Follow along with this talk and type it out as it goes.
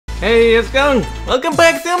Hey, how's it going? Welcome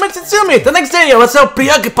back to Amatsutsumi! The next day I was so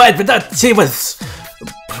preoccupied with that who's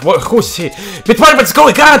she? With what was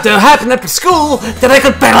going on to happen after school that I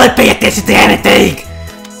could barely pay attention to anything!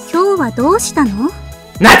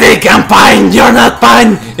 Nothing, I'm fine! You're not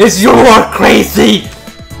fine! It's you who are crazy!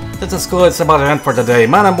 Since the school is about to end for the day,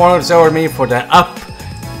 Madam warns over me for the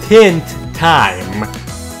up-10th time.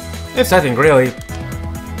 It's nothing really.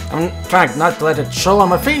 I'm trying not to let it show on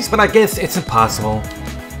my face, but I guess it's impossible.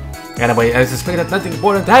 Anyway, I suspect that nothing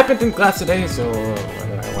important happened in class today, so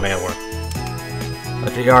whatever.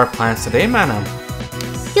 What are your plans today, madam?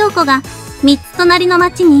 京子が3つ隣の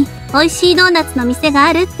町に美味しいドーナツの店が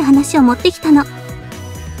あるって話を持ってきたの。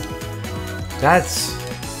That's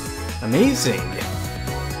amazing.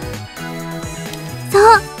 そう、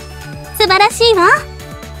素晴らしいわ。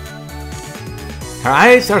Her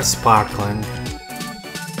eyes are sparkling.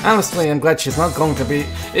 Honestly, I'm glad she's not going to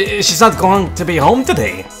be home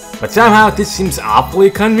today. But somehow this seems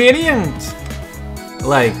awfully convenient.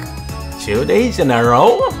 Like, 2 days in a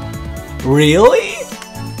row? Really?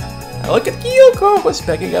 Look at Kyoko, who's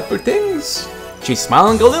packing up her things. She's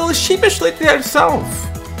smiling a little sheepishly to herself.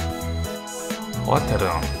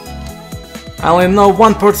 Hotaru. I only know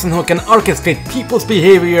one person who can orchestrate people's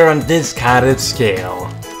behavior on this kind of scale.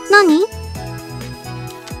 何?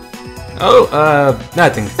 Oh,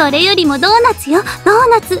 nothing. それよりもドーナツよ、ドー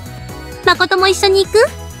ナツ。誠も一緒に行く?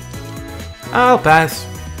 I'll pass.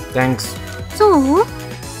 Thanks. そう?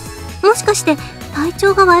もしかして体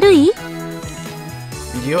調が悪い?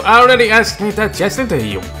 You already asked me that yesterday,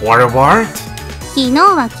 you waterwort. 昨日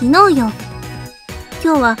は昨日よ。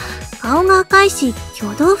今日は顔が赤いし、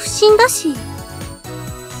挙動不審だし。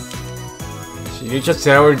She just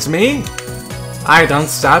towards me. I don't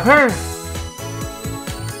stop her.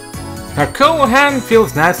 Her cool hand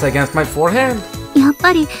feels nice against my forehead. やっ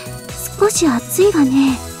ぱり少し暑いわ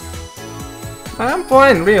ね。I'm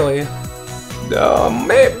fine, really. Though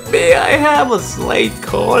maybe I have a slight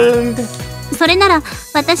cold. それなら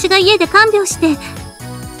私が家で看病して。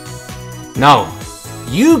No,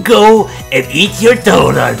 you go and eat your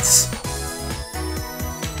donuts.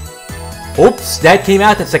 Oops, that came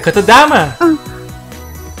out as a kotodama.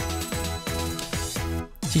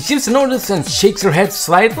 She seems to notice and shakes her head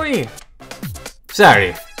slightly.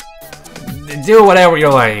 Sorry. Do whatever you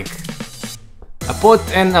like. I put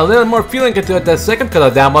in a little more feeling into the second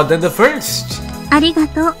kotodama than the first. ありが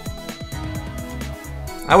とう。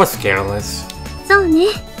I was careless. そうね。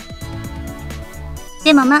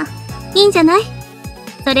でもまあ、いいんじゃない?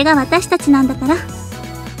それが私たちなんだから。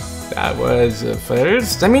That was a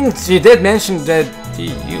first. I mean, she did mention that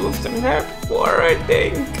he used them here before, I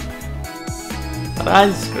think. But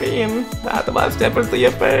on screen, that was definitely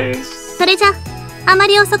a first. それじゃ、あま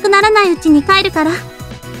り遅くならないうちに帰るから。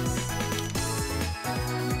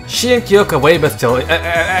She and Kyoko wave as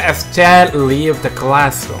Chad leave the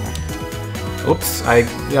classroom. Oops,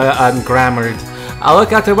 I'm grammared. I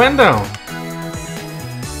look out the window.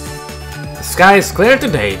 The sky is clear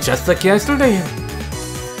today, just like yesterday.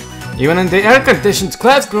 Even in the air-conditioned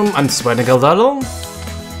classroom, I'm sweating a little.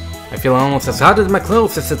 I feel almost as hot in my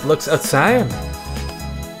clothes as it looks outside.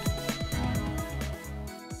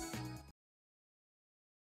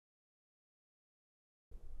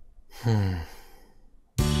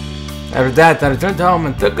 After that, I returned home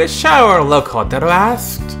and took a shower, like Hotaru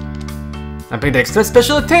asked. I paid extra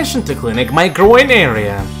special attention to cleaning my groin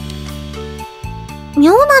area.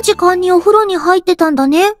 妙な時間にお風呂に入ってたんだ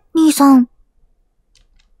ね、兄さん。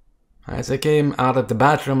As I came out of the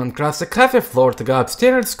bathroom and crossed the cafe floor to go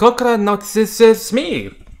upstairs, Kokoro notices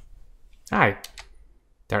me. Hi.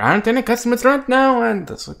 There aren't any customers right now, and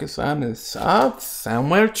the sun is up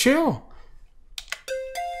somewhere too.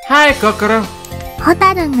 Hi, Kokoro. ホ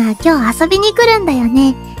タルが今日遊びに来るんだよ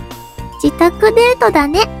ね。自宅デートだ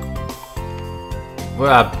ね。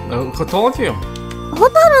Well, who told you? ホ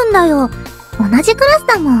タルんだよ。同じクラス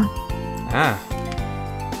だもん。Ah.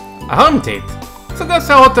 A home date. So that's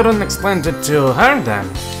how Hotaru explained it to her then.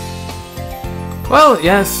 Well,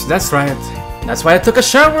 yes, that's right. That's why I took a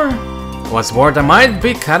shower. I was worried I might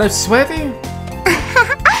be kind of sweaty.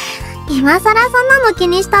 今さらそんなの気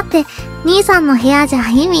にしたって、兄さんの部屋じゃ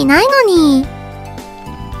意味ないのに。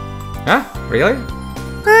Huh? Really?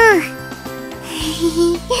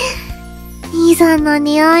 兄さんの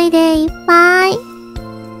匂いでいっぱい。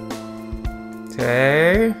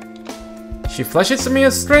Okay. She flashes me a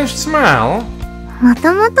strange smile. も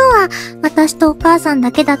ともとは私とお母さん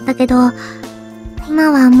だけだったけど、今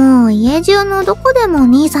はもう家中のどこでも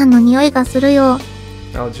兄さんの匂いがするよ。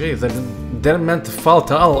Oh geez, I didn't meant to fall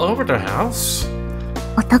all over the house.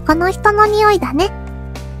 男の人の匂いだね。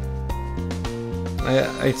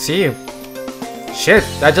I see. Shit,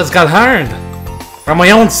 I just got hard. From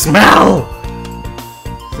my own smell!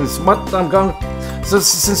 Since what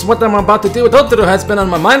I'm about to do with Hotaru has been on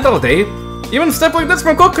my mind all day, even stuff like this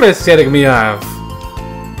from Kokoro is setting me off.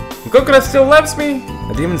 Kokoro still loves me,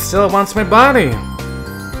 and even still wants my body.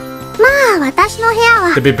 まあ、私の部屋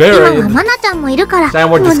は To be 今 buried. はマナちゃんもいるから、 Time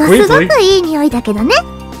も more のすご discreetly. くいい匂いだけどね。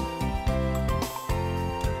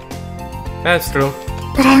That's true.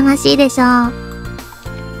 羨ましいでしょう。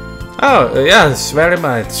Oh, yes, very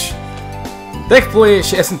much. Thankfully,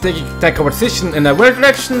 she isn't taking that conversation in a weird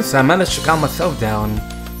direction, so I managed to calm myself down.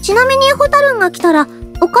 ちなみにホタルンが来たら、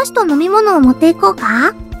お菓子と飲み物を持っていこう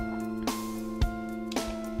か？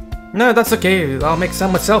 No, that's okay. I'll make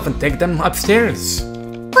some myself and take them upstairs.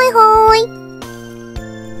 ほいほーい。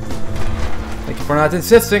 Thank you for not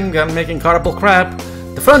insisting on making horrible crap.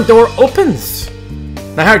 The front door opens.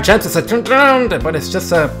 I heard chances I turned around, but it's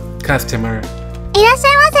just a customer. いらっしゃ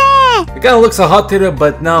いませ。 The guy looks a Hotaru,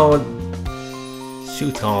 but no...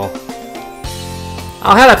 too tall.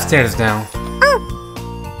 I'll head upstairs now.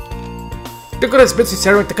 Kokoro's busy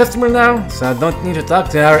serving the customer now, so I don't need to talk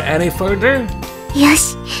to her any further. よ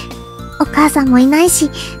し。お母さんもいない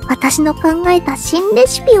し、私の考えた新レ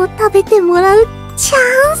シピを食べてもらうチャ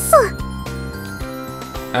ンス。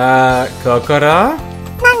Kokoro?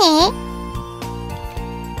 何？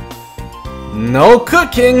 No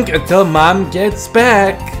cooking until Mom gets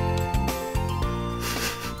back.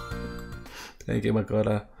 Thank you,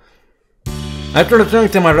 Makoto. After returning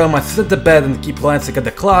to my room, I sit in the bed and keep glancing at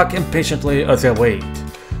the clock impatiently as I wait.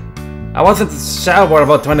 I was in the shower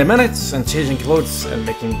about 20 minutes, and changing clothes and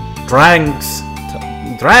making drinks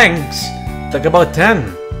took about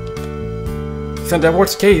 10. So in the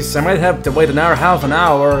worst case, I might have to wait half an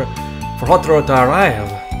hour for Hotaru to arrive.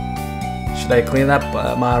 Should I clean up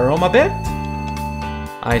my room a bit?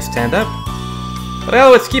 I stand up. But I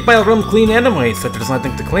always keep my room clean anyway, so there's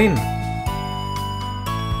nothing to clean.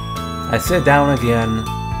 I sit down again.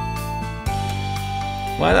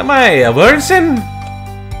 What am I, a virgin?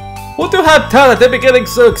 Who would have thought I'd be getting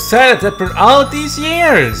so excited after all these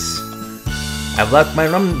years? I've left my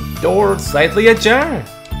room door slightly ajar.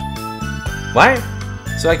 Why?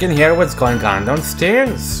 So I can hear what's going on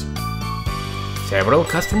downstairs. Several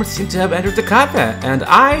customers seem to have entered the cafe, and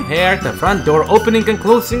I hear the front door opening and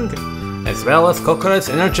closing, as well as Kokoro's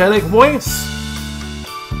energetic voice.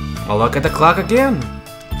 I'll look at the clock again.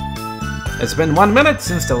 It's been 1 minute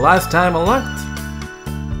since the last time I looked.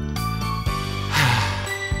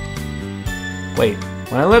 Wait,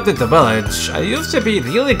 when I lived in the village, I used to be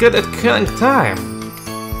really good at killing time.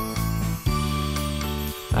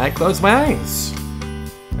 I close my eyes.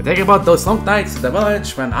 I think about those long nights in the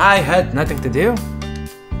village when I had nothing to do.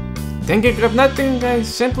 Thinking of nothing, I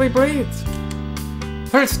simply breathe.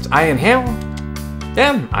 First, I inhale,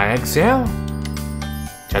 then I exhale.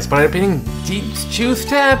 Just by repeating these 2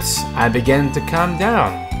 steps, I begin to calm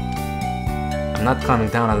down. I'm not calming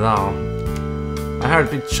down at all. My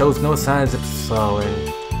heartbeat shows no signs of slowing.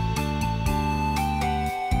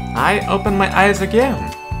 I open my eyes again.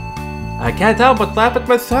 I can't help but laugh at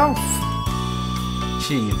myself.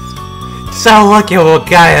 Jeez. So lucky of a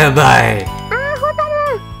guy am I! ホタ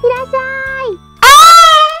ル、いらっしゃい。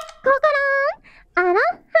ココロン、あらは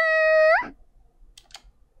ー。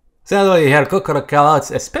 Sadly, I heard Kokoro call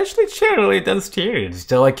out especially cheerily downstairs,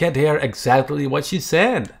 though I can't hear exactly what she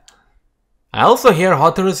said. I also hear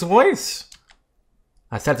Hotaru's voice.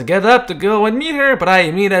 I start to get up to go and meet her, but I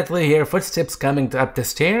immediately hear footsteps coming up the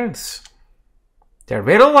stairs. They're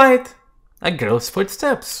red or white, a girl's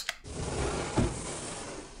footsteps.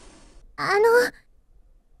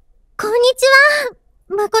 こんにち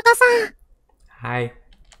は、誠さん。 Hi.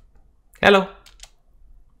 Hello.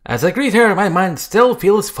 As I greet her, my mind still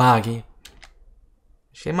feels foggy.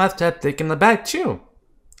 She must have taken a bath too.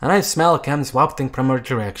 A nice smell comes wafting from her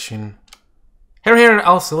direction. Her hair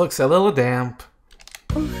also looks a little damp.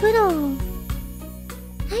 お風呂、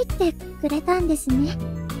入ってくれたんですね。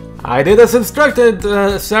 I did as instructed,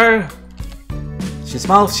 sir. She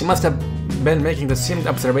smiles. She must have been making the same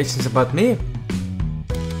observations about me.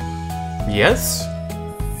 Yes?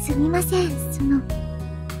 すみません、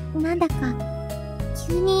なんだか、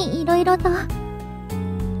急にいろいろと。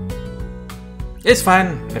 It's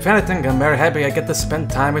fine. If anything, I'm very happy I get to spend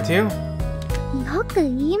time with you. よく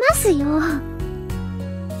言いますよ。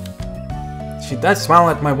 She does smile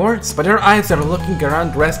at my words, but her eyes are looking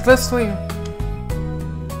around restlessly.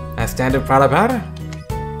 I stand in front of her.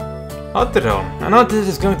 Hotaru, I know this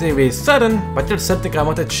is going to be sudden, but there's something I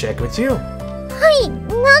want to check with you. はい、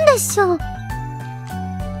なんでしょう。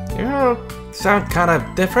 You sound kind of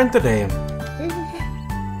different today.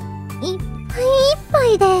 いっぱいいっぱ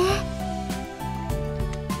いで。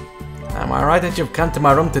Am I right that you've come to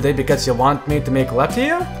my room today because you want me to make love to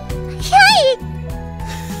you? はい。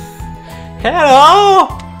 Hello!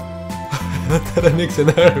 That makes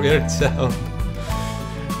another weird sound.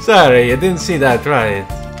 Sorry, you didn't see that right.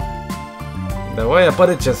 The way I put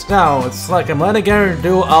it just now, it's like I'm letting her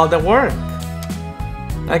do all the work.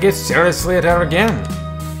 I get seriously at her again.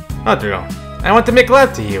 Hotaru, I want to make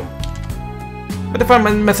love to you. But if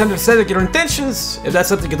I'm misunderstanding your intentions, if that's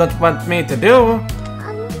something you don't want me to do...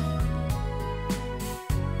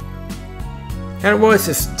 Her voice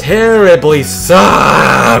is terribly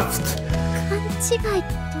soft! 勘違いで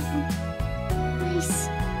もないし。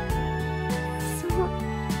そう、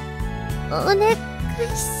お願い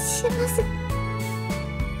します。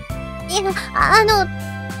いや、どう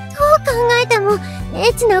考えても、エ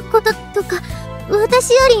ッチなこととか、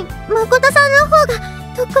私より誠さんの方が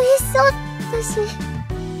得意そうだし。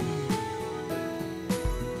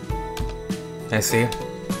I see.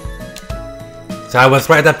 So I was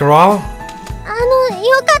right after all?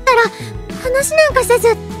 よかったら、話なんかせず、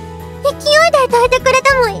勢いで抱いてくれ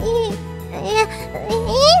てもいいん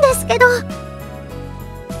ですけど。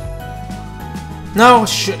No,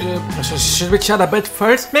 should we chat a bit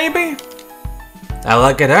first, maybe? I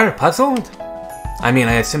look at her, puzzled. I mean,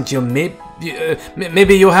 I assumed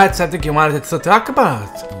maybe you had something you wanted to talk about.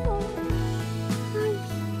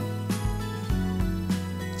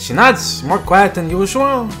 She nods, more quiet than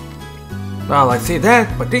usual. Well, I see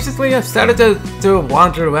that, but recently I've started to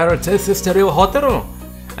wonder where it is the real Hotaru.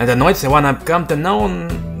 And the noise one I've come to know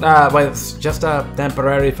was just a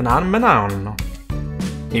temporary phenomenon.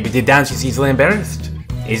 Maybe deep down she's easily embarrassed,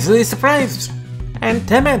 easily surprised, and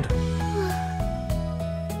timid.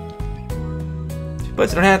 She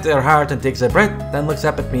puts her hand to her heart and takes a breath, then looks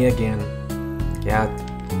up at me again. Cat.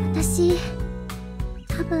 私、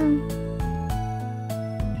多分、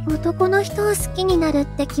男の人を好きになるっ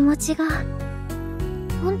て気持ちが、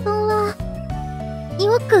本当は、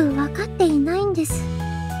よく分かっていないんです。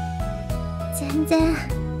全然、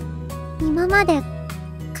今まで考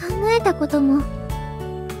えたことも、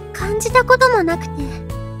感じたこともなくて、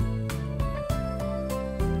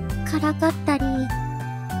からかったり、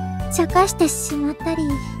茶化してしまったり。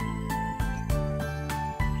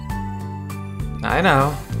I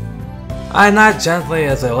know. I nod gently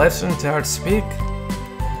as I listen to her speak.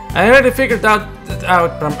 I already figured out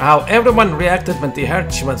from how everyone reacted when they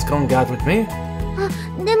heard she was going out with me. あ、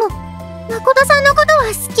でも、誠さんのことは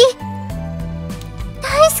好き。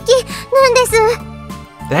大好きなんです。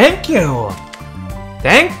Thank you!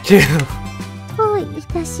 Thank you! どうい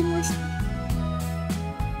たしました。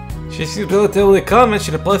She seemed relatively calm and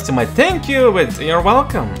she replies to my thank you with you're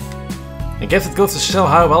welcome. I guess it goes to show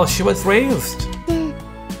how well she was raised. で、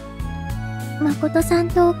誠さん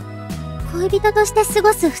と恋人として過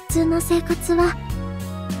ごす普通の生活は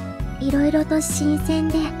いろいろと新鮮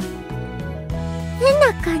で変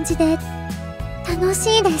な感じで楽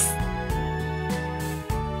しいです。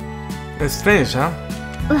It's strange, huh?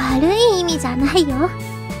 悪い意味じゃないよ。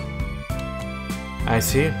I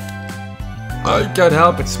see. I can't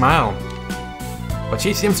help but smile. But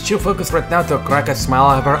she seems too focused right now to crack a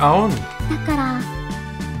smile of her own. だから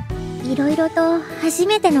いろいろと初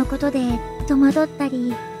めてのことで戸惑った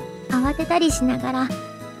り慌てたりしながら考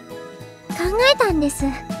えたんです。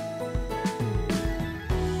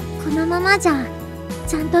このままじゃ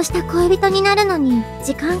ちゃんとした恋人になるのに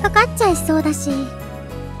時間かかっちゃいそうだし、考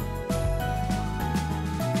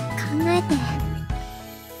えて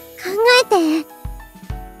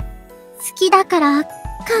好きだから考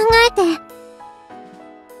えて。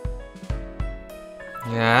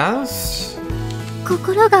 Yes?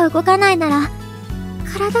 心が動かないなら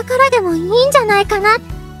体からでもいいんじゃないかなっ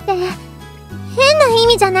て。変な意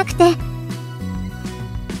味じゃなくて、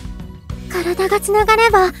体がつながれ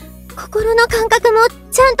ば心の感覚も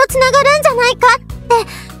ちゃんとつながるんじゃないかって。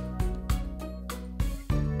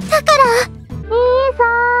だから兄さ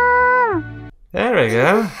ん。 There we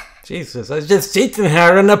go. Jesus, I was just seating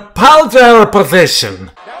her in a paltrower position.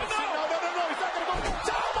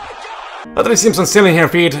 Hotaru seems unsteady in her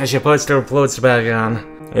feet as she puts her clothes back on.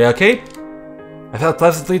 Are you okay? I felt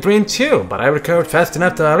pleasantly drained too, but I recovered fast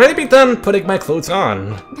enough to already be done putting my clothes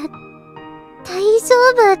on. 大丈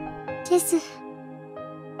夫です。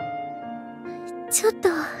ちょっと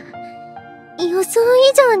予想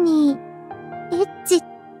以上にエッチって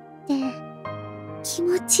気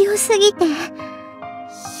持ちよすぎて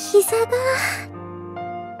膝が。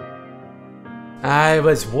 I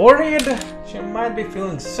was worried she might be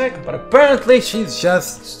feeling sick, but apparently she's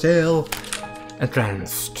just still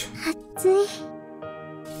entranced. 熱い。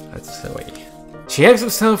That's silly. She gives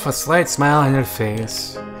herself a slight smile on her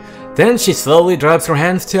face. Then she slowly drops her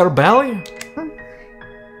hands to her belly.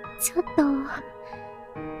 ちょっと、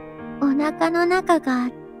お腹の中が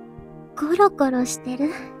ゴロゴロして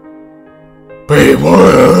る。Baby!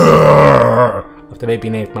 After baby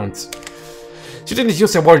in 8 months. She didn't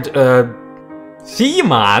use the word,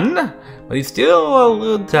 seaman, but he's still a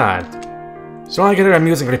little tired. So I get her a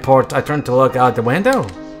music report, I turn to look out the window.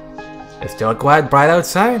 It's still quite bright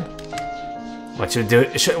outside. What should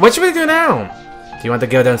we do now? Do you want to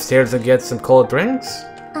go downstairs and get some cold drinks?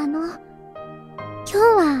 今日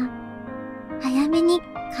は早めに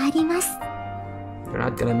帰ります。 You're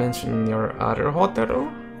not gonna mention your other Hotaru?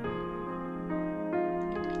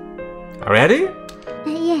 Already?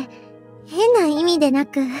 いえ、変な意味でな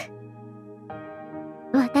く、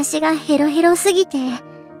私がヘロヘロすぎて、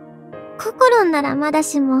心ならまだ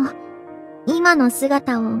しも、今の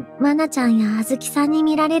姿をマナちゃんやあずきさんに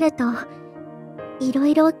見られると、いろ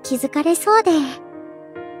いろ気づかれそうで。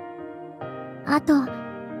あと、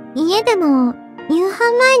家でも夕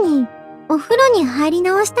飯前にお風呂に入り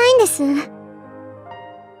直したいんです。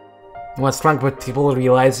What's wrong with people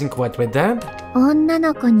realizing what we did? 女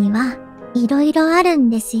の子にはいろいろある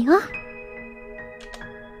んですよ。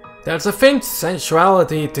There's a faint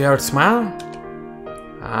sensuality to your smile.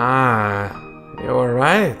 Ah, you're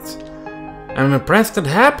right. I'm impressed and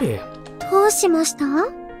happy. どうしました？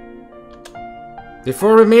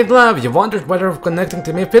 Before we made love, you wondered whether connecting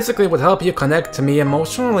to me physically would help you connect to me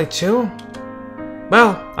emotionally too.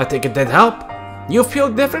 Well, I think it did help. You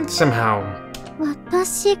feel different somehow.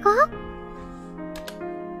 私が？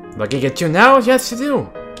 Looking at you now, yes you do.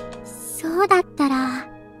 そうだったら、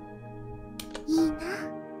いいな。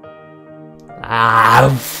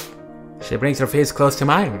Ah. She brings her face close to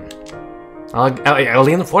mine. I'll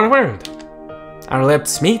lean forward. Our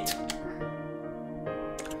lips meet.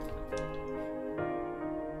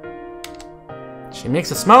 She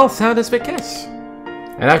makes a small sound as we kiss.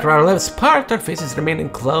 And after our lips part, our faces remain in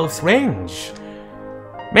close range.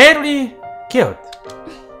 Merely cute.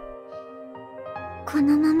 こ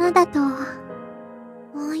のままだと、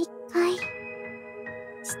もう一回、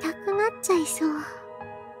したくなっちゃいそう。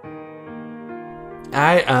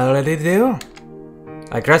I already do.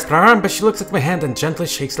 I grasp her arm, but she looks at my hand and gently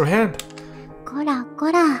shakes her head. こら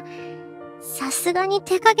こら、さすがに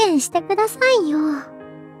手加減してくださいよ。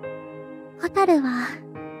ホタルは、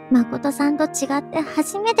誠さんと違って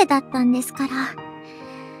初めてだったんですから。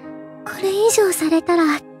これ以上されたら、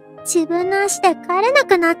自分の足で帰れな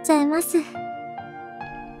くなっちゃいます。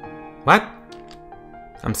What?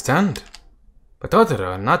 I'm stunned. But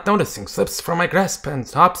Hotaru, not noticing, slips from my grasp and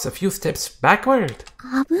hops a few steps backward.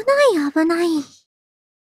 危ない危ない。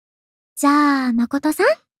じゃあ、誠さん。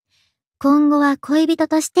今後は恋人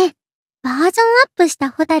として、バージョンアップした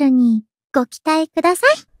ホタルにご期待くださ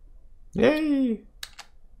い。Yay!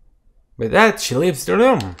 With that, she leaves the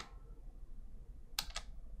room.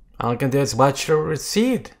 All I can do is watch her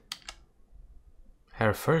recede.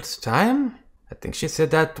 Her first time? I think she said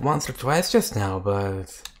that once or twice just now,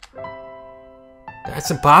 but...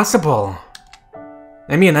 That's impossible.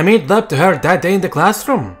 I mean, I made love to her that day in the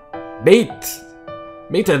classroom.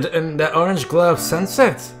 Baited in the orange glow of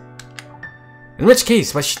sunset. In which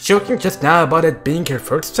case, was she joking just now about it being her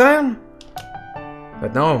first time?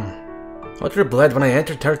 But no. Hotaru bled when I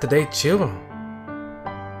entered her today too.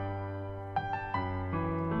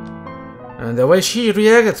 And the way she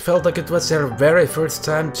reacted felt like it was her very first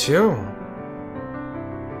time too.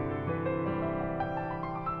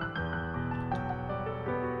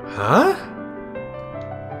 Huh?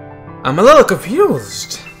 I'm a little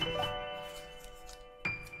confused.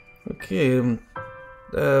 Okay,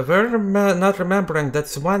 not remembering,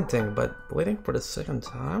 that's one thing, but waiting for the second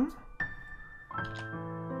time?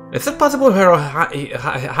 Is it possible her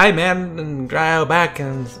high man and growl back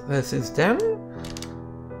and since then?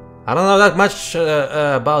 I don't know that much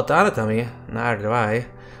about anatomy, neither do I,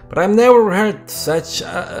 but I've never heard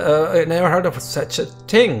of such a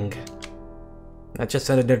thing. I just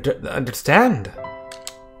didn't understand.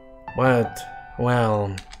 But,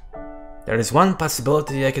 well, there is one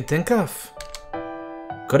possibility I can think of.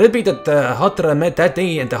 Could it be that the Hotaru I met that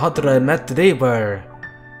day and the Hotaru I met today were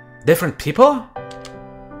different people?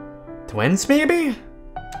 Twins, maybe?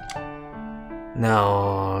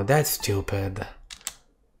 No, that's stupid.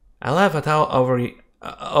 I laugh at how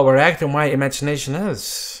overactive my imagination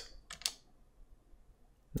is.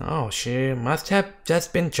 No, she must have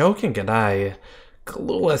just been joking, and I,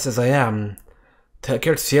 clueless as I am, took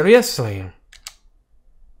her seriously.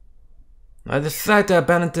 I decided to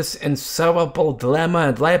abandon this insolvable dilemma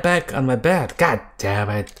and lie back on my bed. God damn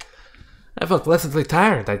it. I felt pleasantly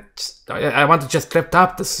tired. I want to just drift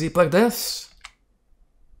off to sleep like this.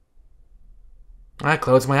 I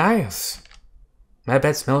closed my eyes. My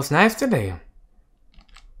bed smells nice today.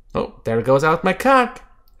 Oh, there goes out my cock.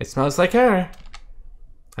 It smells like her.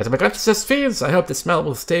 As my consciousness feeds, I hope the smell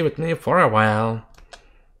will stay with me for a while.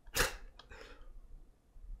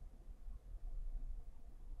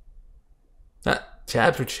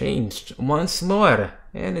 Chapter changed once more,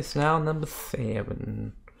 and it's now number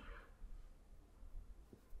 7.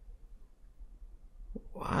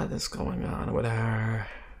 What is going on with her?